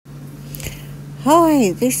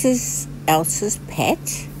Hi, this is Elsa's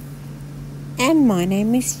Pet, and my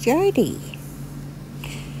name is Jody.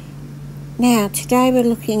 Now, today we're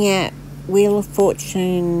looking at Wheel of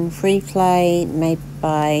Fortune free play made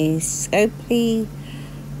by Scopely.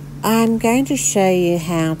 I'm going to show you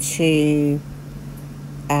how to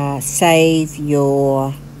save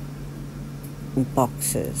your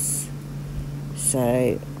boxes.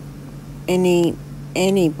 So, any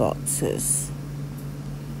boxes.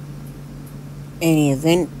 Any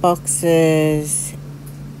event boxes,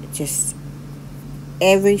 just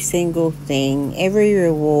every single thing, every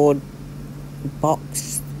reward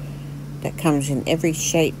box that comes in every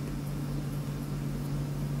shape,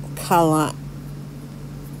 colour,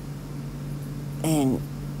 and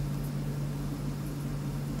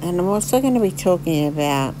I'm also going to be talking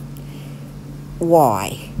about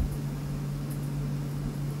why.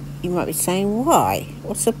 You might be saying, why?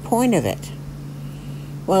 What's the point of it?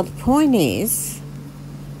 Well, the point is,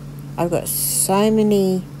 I've got so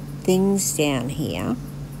many things down here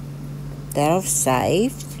that I've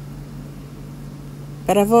saved,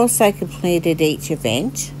 but I've also completed each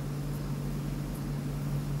event.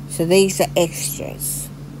 So these are extras.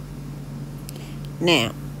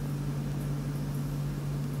 Now,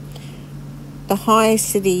 the higher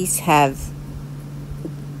cities have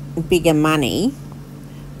bigger money,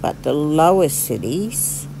 but the lower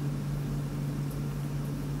cities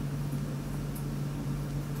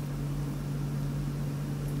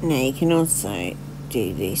now you can also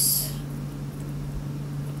do this.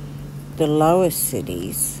 The lower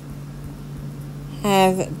cities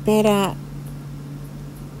have better,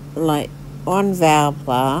 like one Val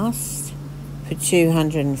Blast for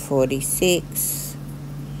 246,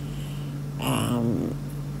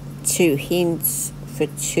 2 hints for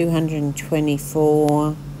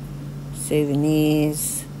 224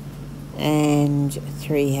 souvenirs, and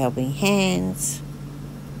 3 helping hands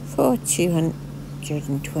for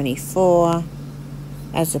 224,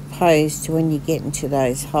 as opposed to when you get into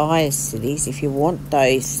those higher cities, if you want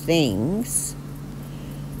those things,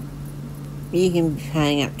 you can be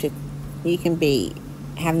paying up to, you can be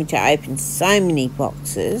having to open so many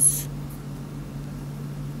boxes.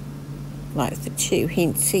 Like for 2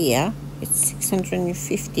 hints here, it's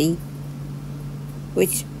 650,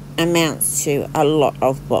 which amounts to a lot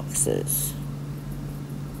of boxes.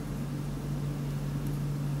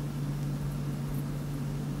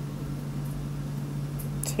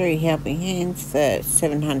 Three helping hands for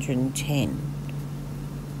 710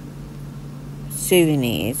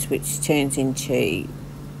 souvenirs, which turns into,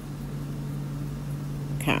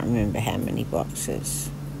 can't remember how many boxes.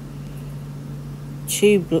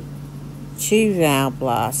 Two Val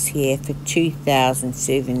Blasts here for 2,000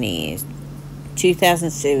 souvenirs. 2,000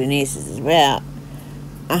 souvenirs is about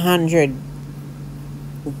 100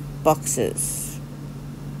 boxes,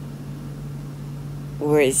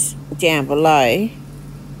 whereas down below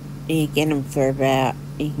you get them for about,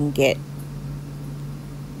 you can get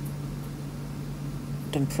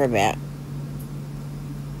them for about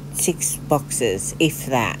 6 boxes, if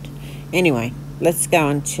that. Anyway, let's go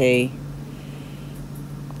on to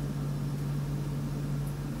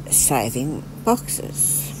saving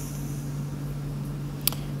boxes.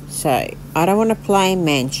 So, I don't want to play in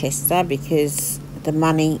Manchester because the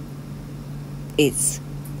money is,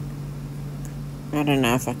 I don't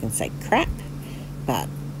know if I can say crap, but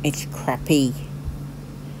it's crappy.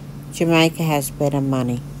 Jamaica has better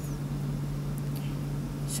money.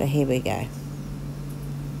 So here we go.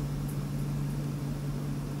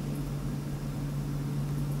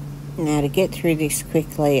 Now to get through this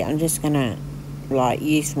quickly, I'm just going to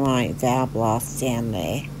use my Val Blast down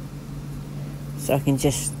there. So I can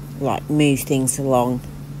just move things along.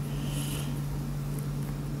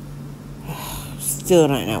 Still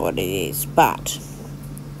don't know what it is, but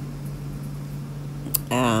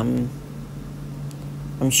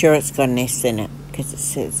I'm sure it's got an S in it because it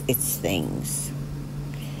says it's things.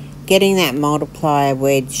 Getting that multiplier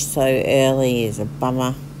wedge so early is a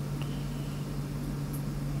bummer,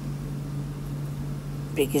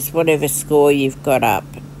 because whatever score you've got up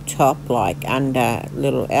top, like under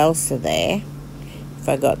little Elsa there, if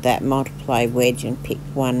I got that multiply wedge and picked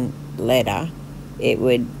one letter, it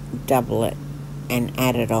would double it and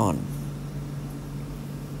add it on.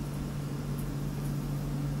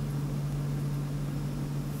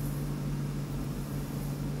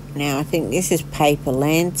 Now I think this is paper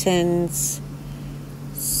lanterns,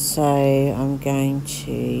 so I'm going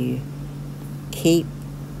to keep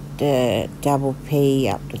the double P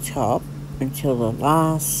up the top until the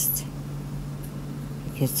last,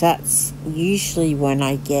 because that's usually when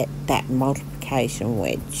I get that multiplication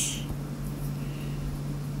wedge.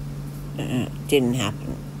 Didn't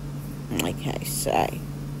happen. Okay, so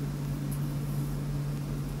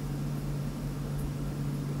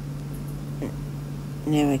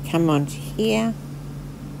now we come on to here,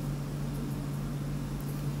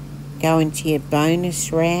 go into your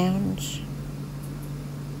bonus round.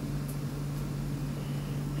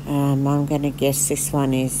 I'm going to guess this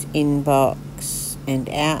one is inbox and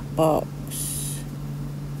outbox.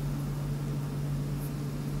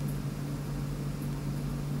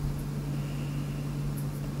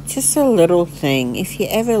 Just a little thing, if you're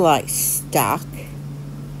ever like stuck,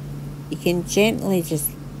 you can gently just,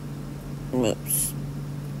 whoops,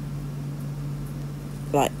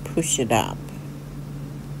 like push it up.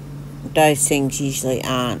 Those things usually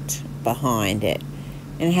aren't behind it,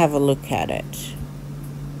 and have a look at it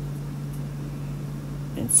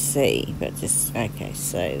and see, but just, okay,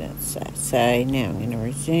 so that's that. So now I'm going to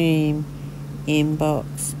resume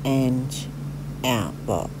inbox and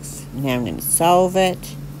outbox. Now I'm going to solve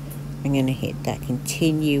it. I'm going to hit that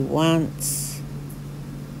continue once.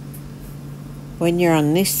 When you're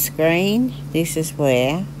on this screen, this is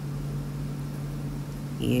where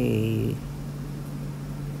you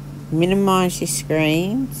minimize your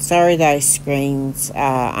screen. Sorry, those screens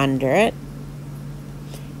are under it.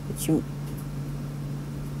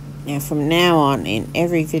 Now from now on, in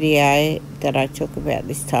every video that I talk about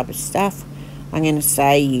this type of stuff, I'm going to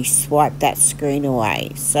say you swipe that screen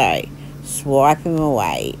away. So swipe them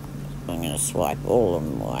away. I'm going to swipe all of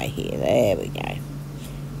them away here. There we go.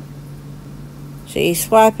 So you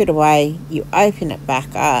swipe it away, you open it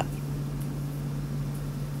back up,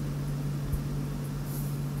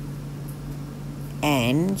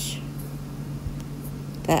 and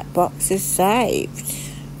that box is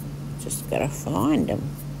saved. Just got to find them.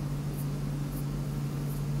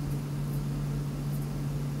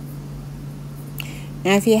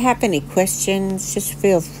 Now if you have any questions, just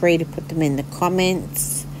feel free to put them in the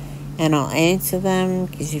comments and I'll answer them,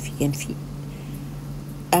 because if you can,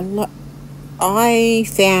 I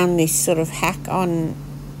found this sort of hack on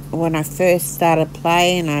when I first started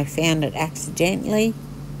playing. I found it accidentally.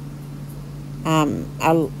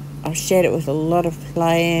 I shared it with a lot of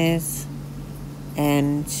players,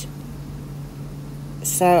 and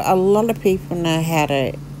so a lot of people know how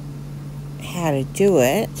to do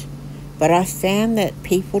it, but I found that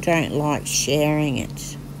people don't like sharing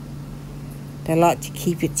it. They like to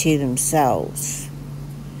keep it to themselves.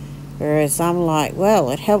 Whereas I'm like,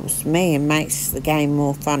 well, it helps me and makes the game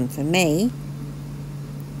more fun for me.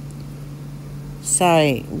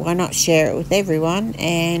 So why not share it with everyone,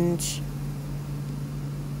 and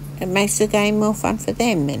it makes the game more fun for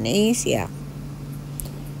them and easier.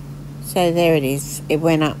 So there it is. It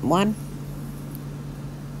went up one.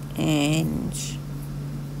 And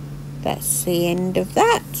that's the end of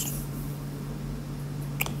that.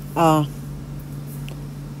 Oh,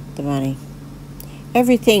 the money.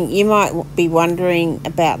 Everything, you might be wondering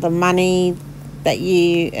about the money that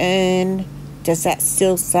you earn. Does that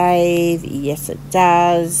still save? Yes, it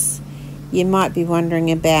does. You might be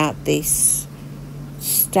wondering about this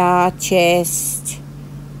star chest.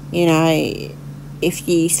 You know, if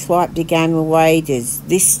you swipe the game away, does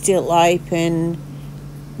this still open?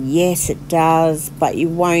 Yes, it does, but you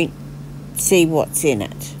won't see what's in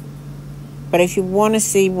it. But if you want to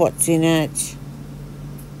see what's in it,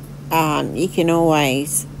 you can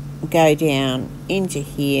always go down into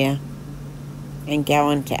here and go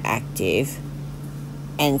into active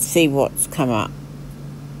and see what's come up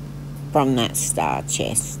from that star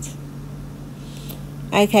chest.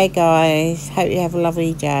 Okay guys, hope you have a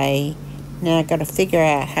lovely day. Now I've got to figure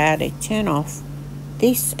out how to turn off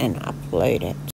this and upload it.